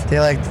 Yes. They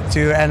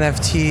do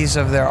NFTs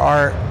of their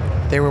art.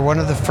 They were one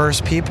of the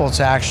first people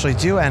to actually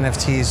do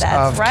NFTs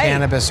That's of right.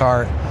 cannabis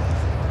art.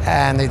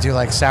 And they do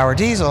sour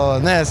diesel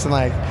and this, and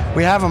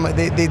we have them.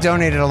 They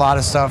donated a lot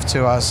of stuff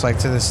to us,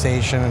 to the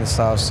station and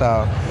stuff.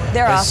 So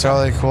They're it's awesome.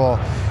 totally cool.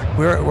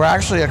 We're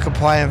actually a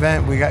compliant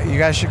event. You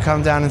guys should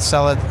come down and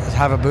sell it.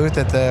 Have a booth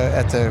at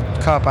the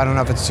Cup. I don't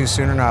know if it's too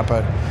soon or not,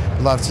 but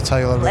I'd love to tell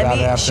you a little bit about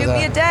it after shoot that.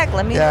 me a deck.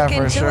 Let me Yeah, look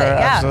for into sure. it.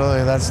 Yeah.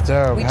 Absolutely, that's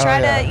dope. We Hell try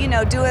yeah.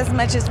 to, do as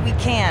much as we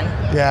can.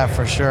 Yeah,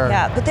 for sure.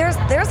 Yeah, but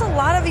there's a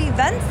lot of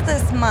events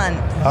this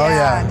month. Oh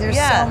yeah. There's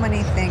Yeah. so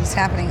many things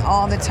happening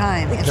all the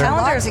time. It's a lot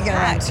calendar's to get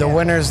around packed. to. The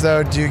winners,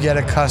 though, do get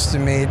a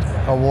custom-made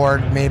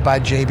award made by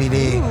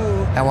JBD Ooh.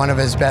 and one of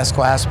his best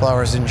glass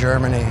blowers in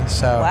Germany.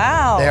 So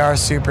Wow. they are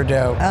super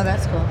dope. Oh,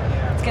 that's cool.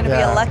 It's going to be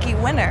Yeah. a lucky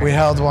winner. We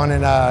held one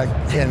in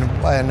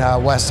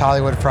West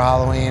Hollywood for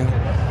Halloween,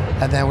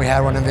 and then we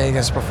had one in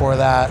Vegas before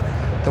that.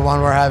 The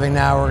one we're having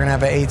now, we're gonna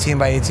have an 18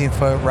 by 18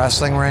 foot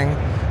wrestling ring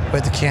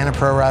with the Canna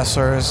Pro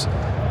wrestlers.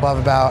 We'll have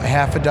about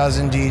half a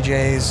dozen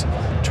DJs,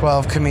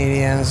 12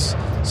 comedians,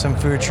 some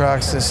food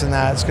trucks, this and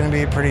that. It's gonna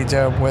be pretty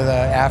dope with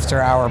an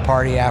after-hour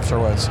party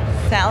afterwards.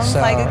 Sounds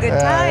like a good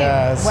time.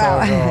 Yeah, it's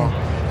Wow. so cool.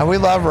 And we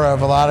love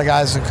Rove. A lot of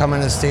guys who come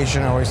into the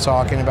station are always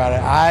talking about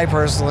it. I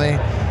personally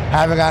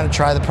haven't gotten to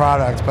try the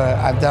product, but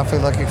I'm definitely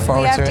looking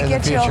forward We have to it to in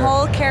get the you future. a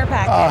whole care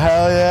package. Oh,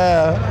 hell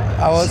yeah.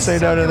 I won't say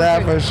no to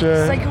that for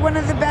sure. It's like one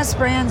of the best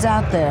brands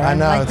out there. I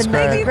know, Like it's the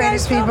great. Thank you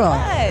greatest guys so people.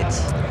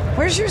 much.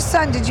 Where's your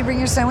son? Did you bring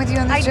your son with you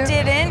on the I trip?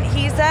 didn't.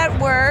 He's at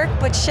work,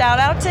 but shout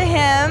out to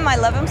him. I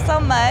love him so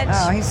much.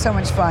 Oh, he's so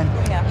much fun.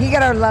 Yeah. He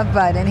got our love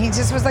bud, and he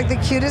just was like the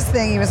cutest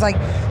thing. He was like,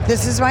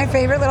 "This is my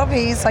favorite little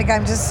piece. Like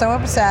I'm just so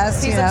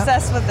obsessed." He's you know?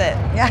 obsessed with it.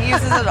 Yeah. He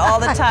uses it all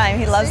the time.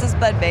 He loves his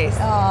bud base.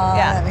 Oh,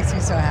 yeah. that makes me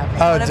so happy.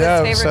 Oh, one of his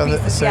dope.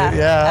 favorite pieces. yeah,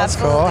 Yeah, that's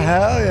cool. absolutely.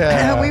 Hell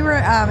yeah. We were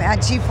at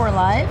G4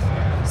 Live,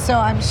 so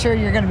I'm sure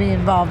you're going to be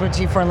involved with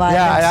G4 Live.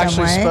 Yeah, in I some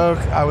actually way. spoke.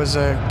 I was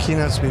a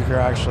keynote speaker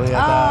actually at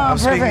that. Oh, I'm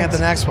speaking at perfect. the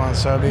next one,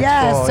 so it'd be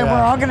Yes, cool. so yeah.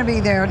 we're all going to be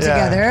there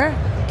together.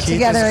 Keith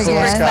together is the We're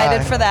coolest again. guy.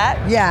 excited for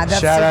that. Yeah,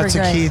 that's Shout out to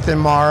super great. Keith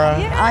and Mara.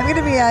 Yeah. I'm going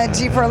to be at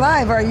G4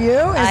 Live. Are you?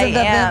 I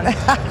am.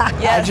 I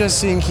Yes. just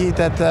seen Keith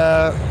at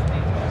the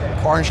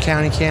Orange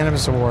County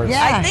Cannabis Awards.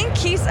 Yeah. I think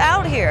he's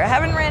out here. I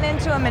haven't ran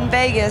into him in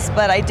Vegas,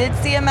 but I did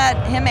see him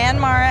and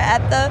Mara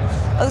at the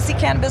OC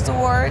Cannabis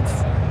Awards.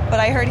 But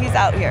I heard he's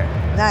out here.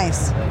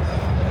 Nice.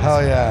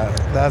 Hell yeah,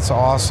 that's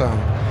awesome.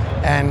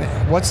 And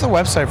what's the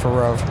website for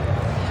Rove?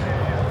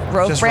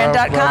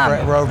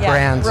 RoveBrand.com. RoveBrand.com.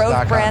 Yeah,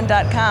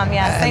 RoveBrand.com.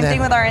 Yeah, And same then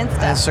thing with our Insta.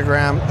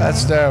 Instagram.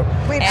 That's dope.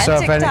 Wait, And So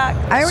if any- TikTok.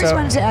 I always so-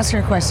 wanted to ask you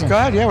a question. Go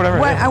ahead, yeah, whatever.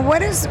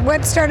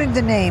 What started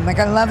the name? Like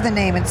I love the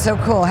name. It's so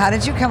cool. How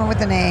did you come up with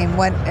the name?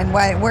 What and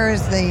why? Where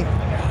is the?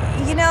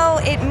 You know,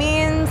 it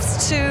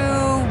means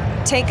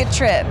to take a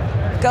trip,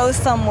 go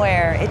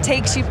somewhere. It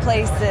takes you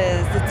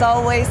places. It's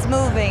always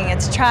moving.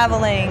 It's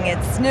traveling.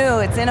 It's new.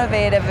 It's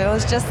innovative. It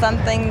was just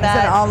something Is it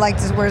that all like?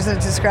 Where does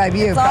it describe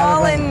you? it's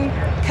all probably?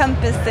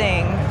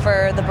 encompassing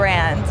for the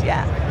brand.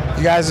 Yeah.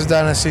 You guys have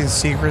done, I've seen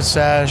Secret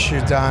Sesh,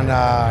 you've done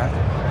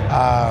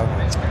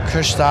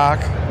Kush Talk.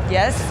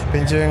 Yes.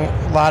 Been doing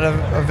a lot of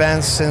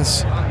events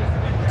since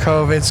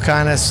COVID's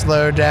kind of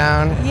slowed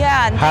down.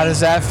 Yeah. and How they-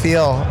 does that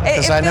feel?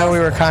 Because it I know feels- we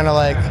were kind of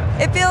like,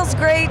 It feels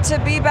great to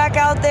be back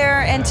out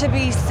there and to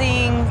be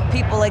seeing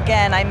people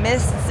again. I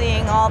miss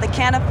seeing all the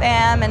Canna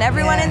fam and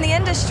everyone Yeah. in the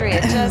industry.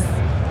 It just,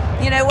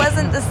 it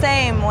wasn't the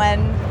same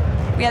when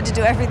we had to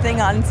do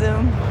everything on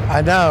Zoom.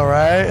 I know,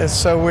 right? It's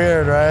so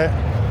weird, right?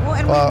 Well,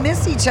 and Well- we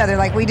miss each other.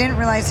 Like we didn't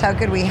realize how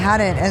good we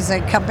had it as a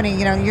company.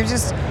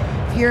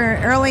 You're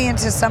early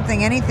into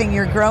something, anything.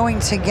 You're growing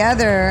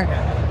together,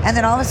 and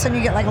then all of a sudden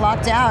you get like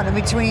locked out in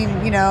between.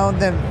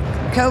 The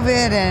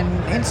COVID and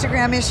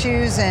Instagram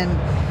issues and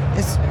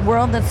this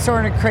world that's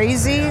sort of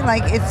crazy,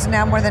 like it's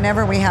now more than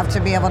ever we have to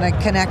be able to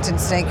connect and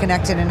stay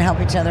connected and help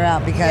each other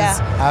out because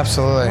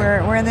absolutely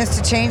we're in this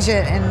to change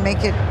it and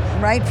make it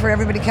right for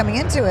everybody coming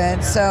into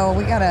it. So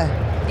we gotta.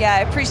 Yeah,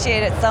 I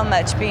appreciate it so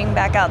much being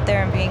back out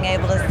there and being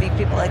able to see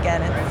people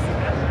again.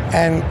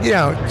 And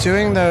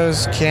doing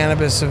those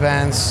cannabis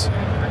events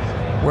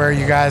where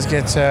you guys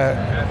get to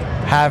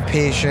have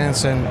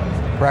patients and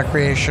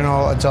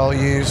recreational adult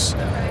use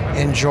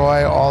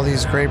enjoy all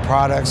these great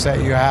products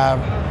that you have.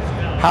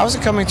 How is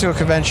it coming to a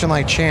convention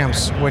like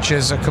Champs, which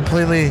is a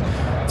completely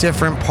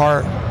different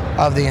part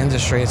of the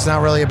industry? It's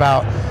not really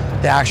about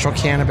the actual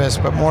cannabis,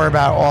 but more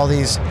about all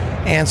these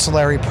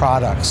ancillary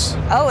products.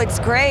 Oh, it's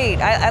great.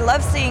 I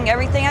love seeing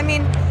everything. I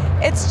mean,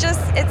 it's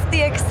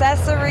the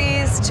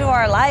accessories to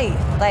our life.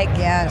 Like,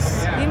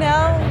 yes,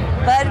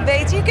 bud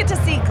vapes, you get to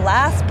see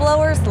glass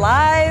blowers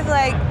live.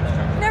 Like,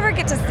 never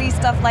get to see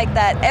stuff like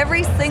that.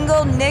 Every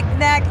single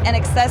knick-knack and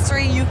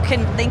accessory you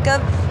can think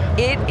of,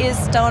 it is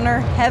stoner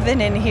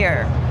heaven in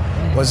here.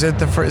 Was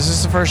it is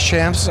this the first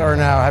Champs or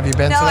no? Have you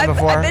been to them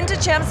before? I've been to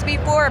Champs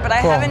before, but I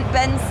haven't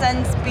been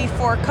since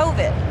before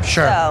COVID.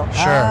 Sure.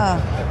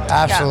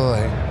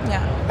 Absolutely.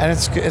 Yeah. And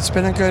it's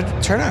been a good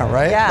turnout,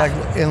 right? Yeah.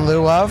 Like in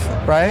lieu of,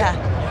 right?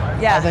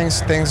 Yeah.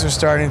 Things are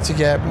starting to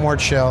get more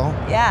chill.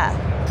 Yeah.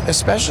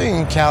 Especially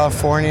in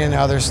California and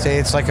other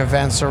states, like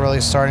events are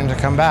really starting to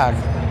come back.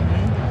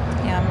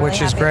 Mm-hmm. Yeah, I'm really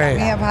which is great.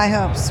 We have high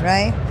hopes,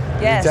 right?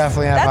 Yes. We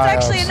definitely have high hopes.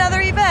 That's actually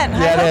another event.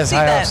 Yeah, it is.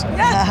 High hopes.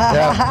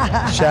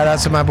 Yeah. Shout out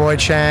to my boy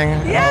Chang.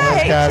 All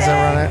those guys that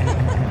run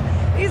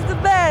it. He's the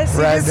best.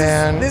 Red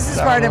Band. This is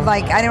part of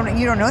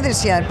you don't know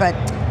this yet, but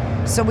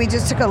so we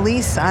just took a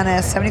lease on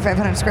a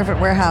 7,500 square foot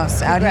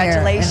warehouse out here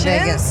in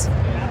Vegas.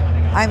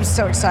 I'm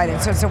so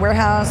excited. So it's a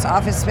warehouse,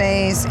 office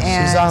space,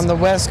 and she's on the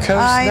West Coast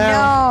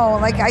now. I know.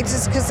 Like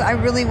because I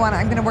really want.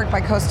 I'm going to work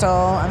by Coastal.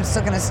 I'm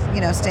still going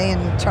to stay in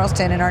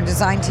Charleston, and our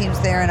design team's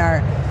there, and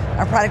our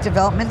product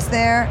development's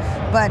there.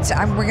 But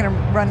we're going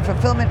to run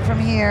fulfillment from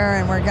here,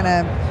 and we're going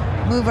to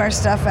move our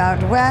stuff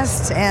out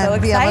west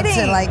and be able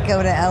to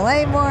go to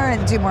LA more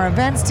and do more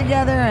events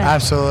together and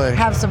absolutely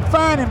have some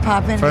fun and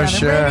pop in on the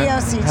radio,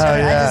 see each other.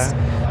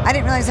 Yeah. I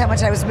didn't realize how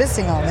much I was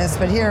missing all this,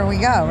 but here we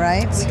go,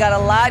 right? We got a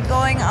lot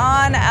going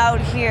on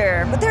out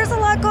here, but there's a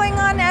lot going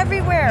on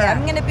everywhere. Yeah.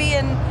 I'm going to be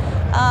in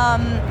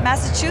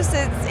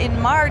Massachusetts in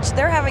March.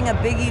 They're having a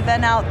big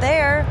event out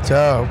there.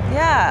 Dope.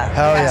 Yeah.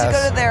 Hell yeah. To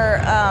go to their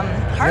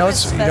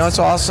Harvest Festival. You know what's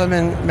awesome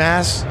in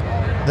Mass?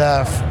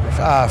 The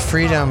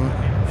Freedom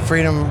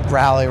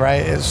Rally,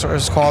 right?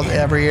 It's called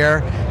every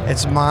year.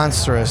 It's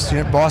monstrous.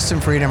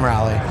 Boston Freedom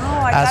Rally. Oh,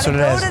 I gotta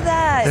go to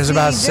that. There's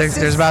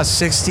about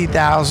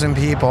 60,000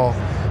 people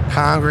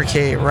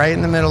congregate right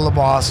in the middle of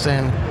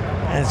Boston,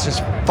 and it's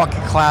just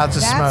fucking clouds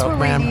of smoke,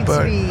 man. If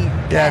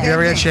you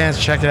ever get a chance,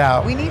 check it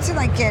out. We need to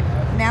get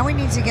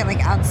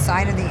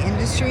outside of the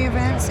industry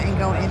events and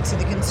go into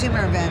the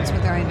consumer events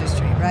with our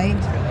industry, right?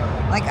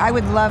 Like I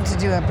would love to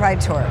do a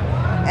Pride tour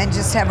and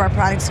just have our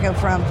products go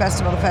from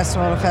festival to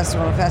festival to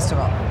festival to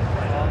festival.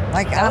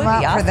 Like I'm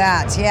up for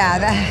that.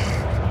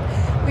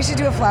 Yeah, we should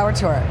do a flower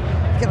tour.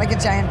 Get a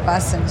giant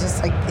bus and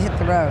just hit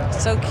the road.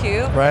 So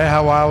cute. Right?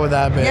 How wild would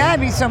that be? Yeah,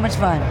 it'd be so much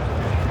fun.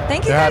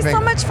 Thank you guys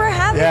so much for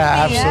having me.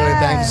 Yeah, absolutely. Yes.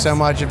 Thank you so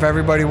much. If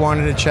everybody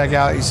wanted to check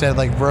out, you said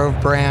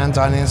Rove Brand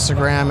on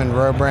Instagram and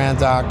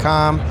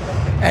rovebrand.com.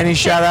 Any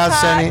shout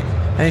outs?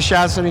 Any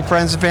shouts to any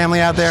friends and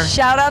family out there?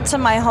 Shout out to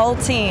my whole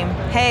team.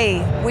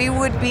 Hey, we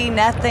would be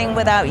nothing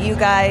without you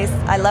guys.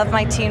 I love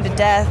my team to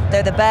death.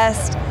 They're the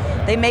best.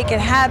 They make it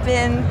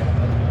happen.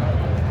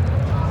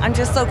 I'm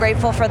just so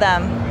grateful for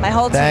them. My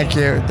whole team. Thank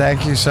you.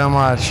 Thank you so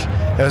much.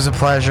 It was a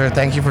pleasure.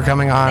 Thank you for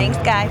coming on. Thanks,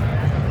 guys.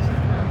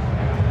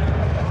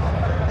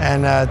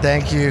 And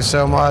thank you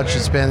so much.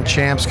 It's been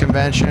Champs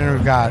Convention.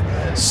 We've got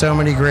so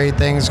many great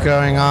things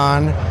going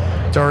on.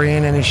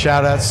 Doreen, any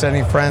shout outs to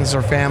any friends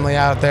or family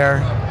out there?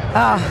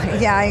 Oh,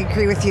 yeah, I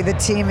agree with you. The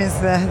team is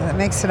that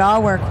makes it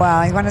all work well.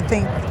 I want to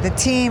thank the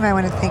team. I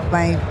want to thank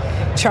my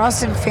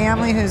Charleston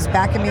family who's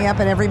backing me up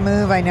at every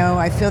move.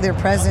 I feel their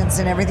presence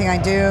in everything I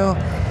do.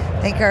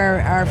 Thank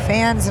our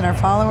fans and our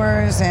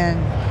followers and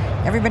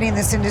everybody in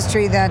this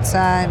industry that's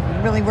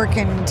really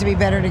working to be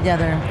better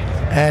together.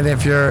 And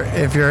if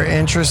you're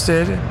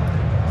interested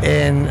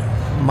in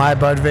My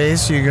Bud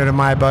Vase, you go to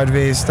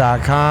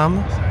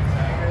mybudvase.com.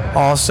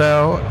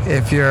 Also,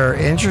 if you're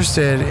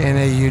interested in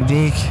a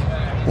unique,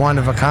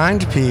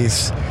 one-of-a-kind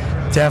piece,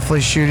 definitely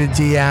shoot a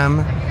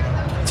DM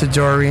to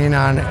Doreen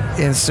on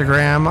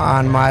Instagram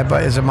on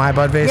is it My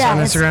Bud Vase on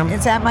Instagram?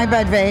 It's at My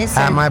Bud Vase.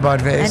 At My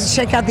Bud Vase. And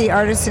check out the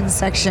artisan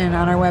section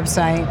on our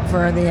website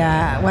for the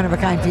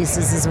one-of-a-kind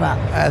pieces as well.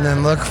 And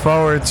then look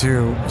forward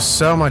to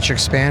so much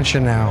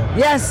expansion now.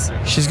 Yes.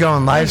 She's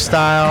going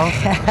lifestyle.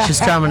 She's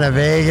coming to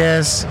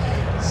Vegas.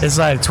 It's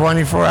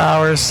 24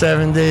 hours,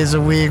 7 days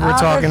a week. We're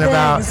talking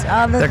about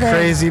the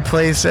crazy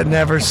place that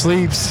never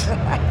sleeps.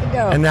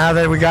 And now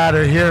that we got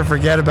her here,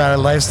 forget about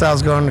it.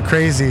 Lifestyle's going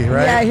crazy,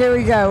 right? Yeah, here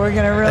we go. We're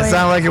going to really... It's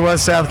not like it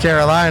was South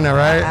Carolina,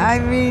 right? I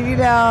mean,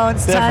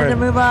 it's time to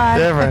move on.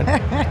 Different.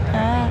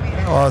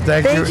 Well,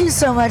 Thank you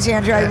so much,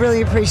 Andrew. I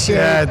really appreciate it.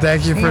 Yeah,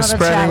 thank you being for able to chat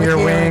spreading with your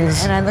you,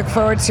 wings. And I look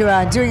forward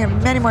to doing it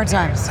many more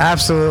times.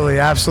 Absolutely,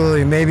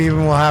 absolutely. Maybe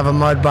even we'll have a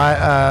My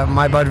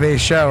Bud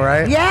Vase show,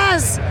 right?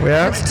 Yes.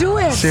 Yeah. Let's do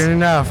it. Soon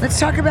enough. Let's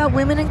talk about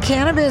women in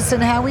cannabis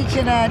and how we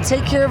can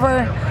take care of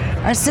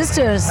our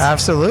sisters.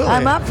 Absolutely.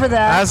 I'm up for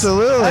that.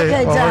 Absolutely.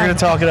 Okay, well, done. we're gonna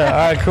talk it out.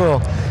 All right,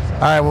 cool.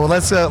 All right, well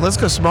let's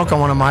go smoke on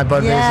one of my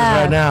Bud Vases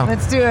right now.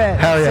 Let's do it.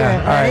 Hell Let's yeah. do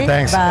it. All right, Ready?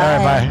 thanks. Bye.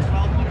 All right, bye.